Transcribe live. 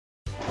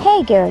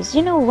Hey girls,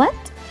 you know what?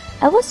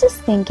 I was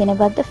just thinking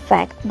about the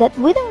fact that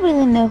we don't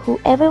really know who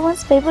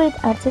everyone's favorite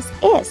artist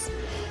is.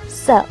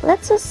 So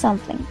let's do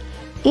something.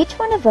 Each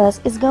one of us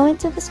is going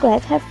to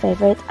describe her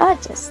favorite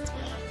artist.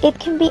 It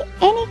can be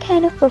any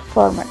kind of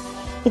performer,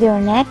 either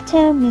an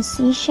actor,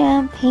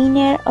 musician,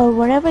 painter, or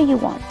whatever you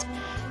want.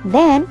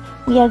 Then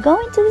we are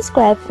going to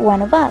describe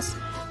one of us,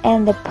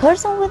 and the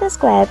person we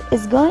describe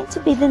is going to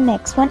be the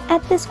next one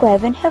at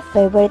describing her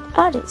favorite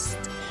artist.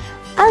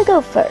 I'll go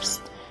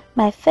first.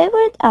 My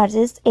favorite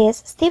artist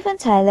is Steven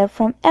Tyler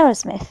from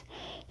Aerosmith.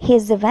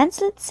 He's the band's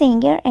lead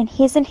singer and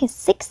he's in his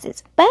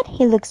 60s, but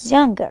he looks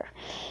younger.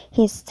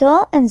 He's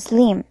tall and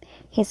slim.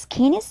 His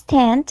skin is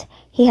tanned.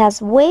 He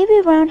has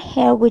wavy brown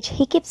hair which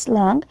he keeps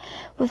long,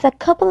 with a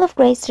couple of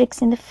gray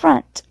streaks in the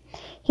front.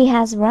 He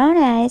has brown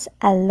eyes,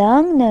 a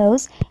long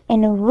nose,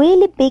 and a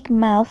really big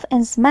mouth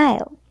and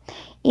smile.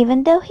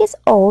 Even though he's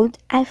old,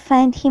 I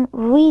find him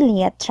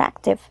really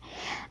attractive.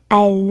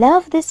 I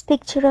love this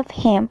picture of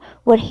him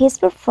where he's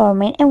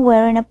performing and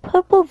wearing a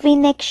purple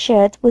V-neck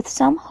shirt with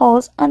some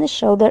holes on the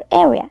shoulder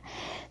area,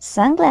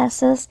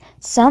 sunglasses,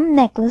 some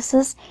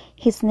necklaces,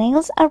 his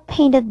nails are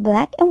painted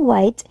black and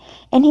white,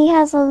 and he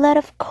has a lot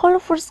of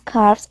colorful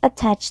scarves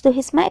attached to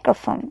his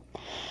microphone.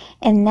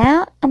 And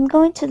now I'm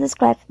going to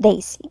describe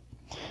Daisy.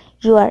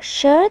 You are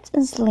short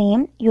and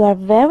slim, you are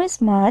very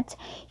smart,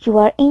 you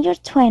are in your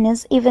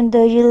 20s even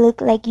though you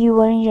look like you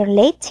were in your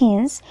late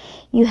teens,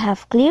 you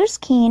have clear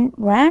skin,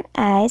 brown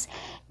eyes,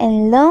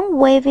 and long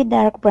wavy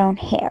dark brown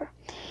hair.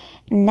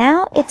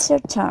 Now it's your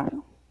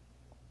turn.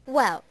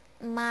 Well,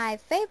 my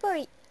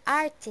favorite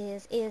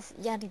artist is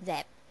Johnny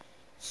Depp.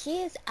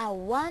 He is a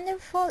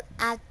wonderful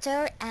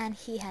actor and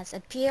he has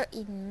appeared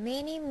in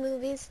many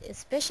movies,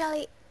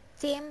 especially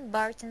Tim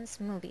Burton's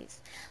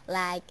movies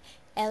like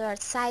Edward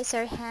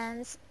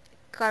Scissorhands,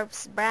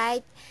 Corpse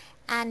Bride,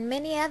 and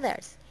many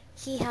others.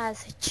 He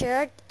has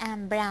short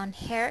and brown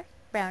hair,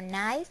 brown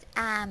eyes,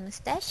 a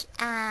mustache,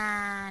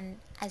 and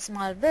a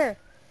small beard.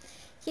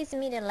 He's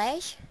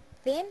middle-aged,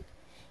 thin.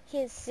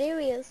 He's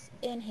serious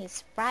in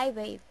his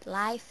private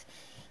life.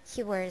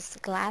 He wears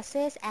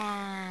glasses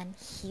and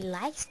he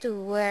likes to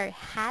wear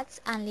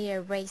hats and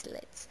leather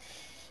bracelets.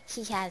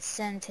 He has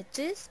some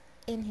tattoos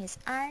in his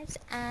arms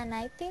and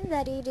I think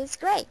that it is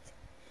great.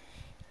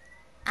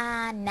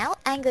 And now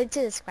I'm going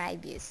to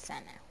describe you,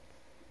 Sana.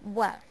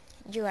 Well,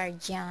 you are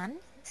young,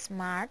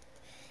 smart,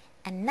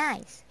 and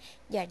nice.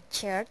 You are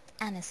short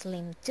and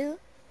slim too.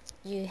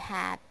 You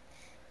have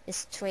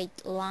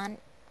straight long,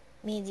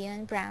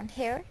 medium brown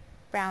hair,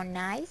 brown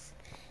eyes,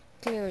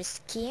 clear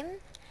skin,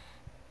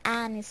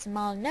 and a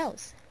small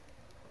nose.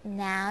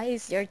 Now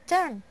it's your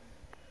turn.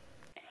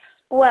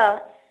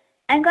 Well,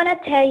 I'm gonna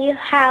tell you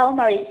how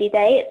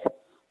Maricita is.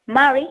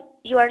 Mari,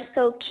 you are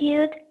so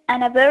cute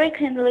and a very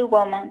kindly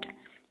woman.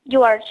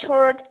 You are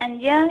short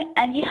and young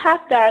and you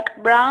have dark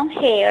brown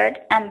hair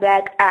and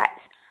black eyes.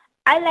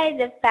 I like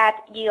the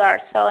fact you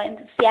are so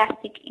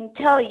enthusiastic,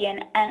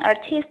 intelligent, and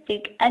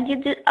artistic, and you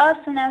do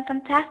awesome and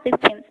fantastic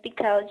things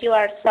because you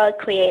are so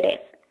creative.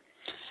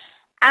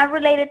 I'm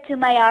related to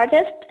my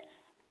artist.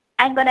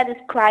 I'm gonna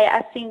describe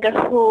a singer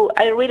who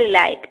I really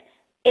like.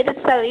 It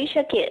is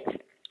Alicia Keys.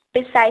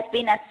 Besides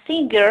being a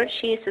singer,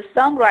 she is a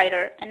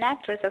songwriter and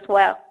actress as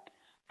well.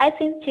 I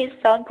think she's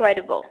so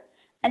incredible,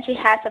 and she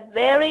has a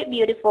very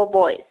beautiful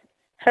voice.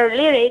 Her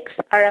lyrics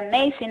are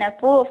amazing and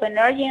full of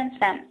energy and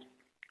sense.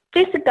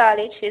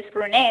 Physically, she is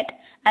brunette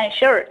and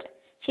short.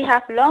 She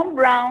has long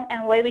brown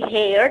and wavy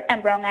hair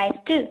and brown eyes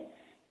too.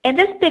 In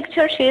this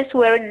picture, she is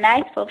wearing a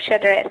nice fuchsia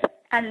dress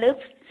and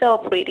looks so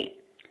pretty.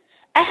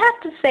 I have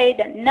to say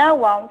that No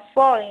One,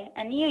 Falling,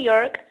 and New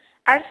York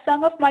are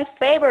some of my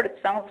favorite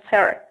songs of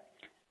her.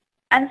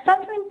 And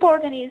something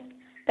important is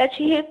that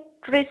she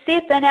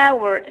received an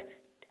award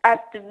as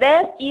the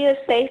best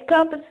USA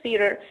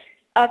compositor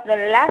of the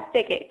last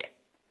decade.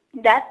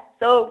 That's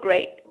so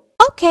great.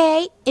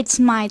 Okay, it's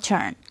my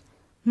turn.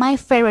 My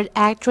favorite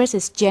actress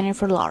is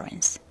Jennifer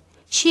Lawrence.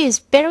 She is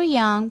very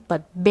young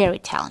but very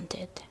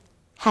talented,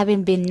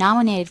 having been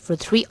nominated for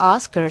 3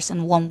 Oscars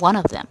and won one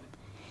of them.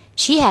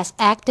 She has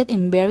acted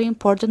in very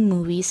important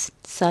movies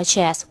such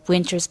as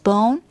Winter's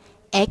Bone,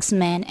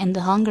 X-Men, and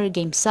the Hunger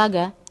Games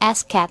saga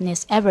as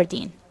Katniss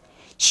Everdeen.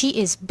 She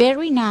is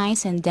very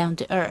nice and down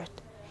to earth.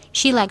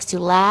 She likes to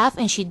laugh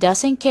and she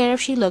doesn't care if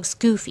she looks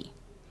goofy.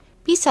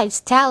 Besides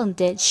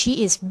talented,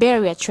 she is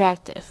very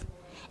attractive.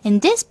 In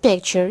this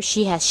picture,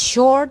 she has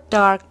short,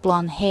 dark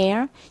blonde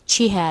hair,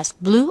 she has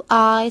blue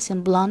eyes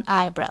and blonde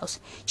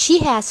eyebrows. She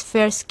has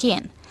fair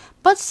skin,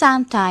 but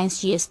sometimes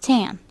she is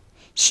tan.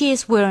 She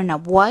is wearing a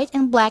white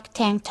and black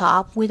tank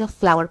top with a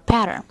flower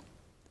pattern.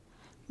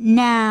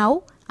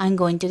 Now, I'm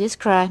going to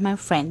describe my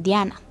friend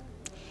Diana.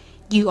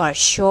 You are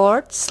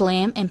short,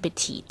 slim, and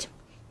petite.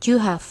 You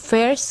have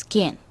fair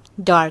skin,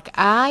 dark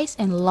eyes,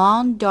 and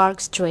long,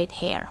 dark, straight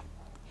hair.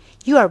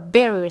 You are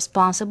very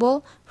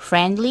responsible,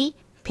 friendly,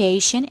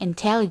 patient,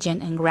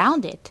 intelligent, and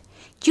grounded.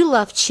 You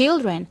love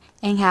children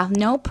and have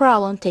no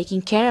problem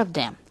taking care of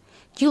them.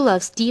 You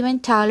love Steven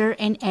Tyler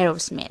and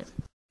Aerosmith.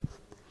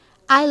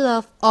 I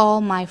love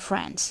all my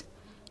friends.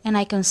 and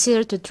I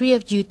consider the three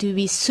of you to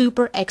be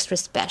super extra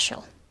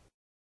special.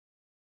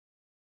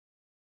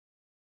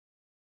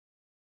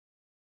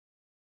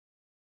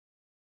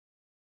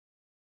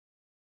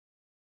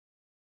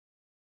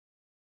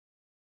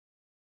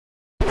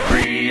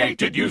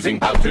 Created using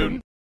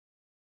Powtoon.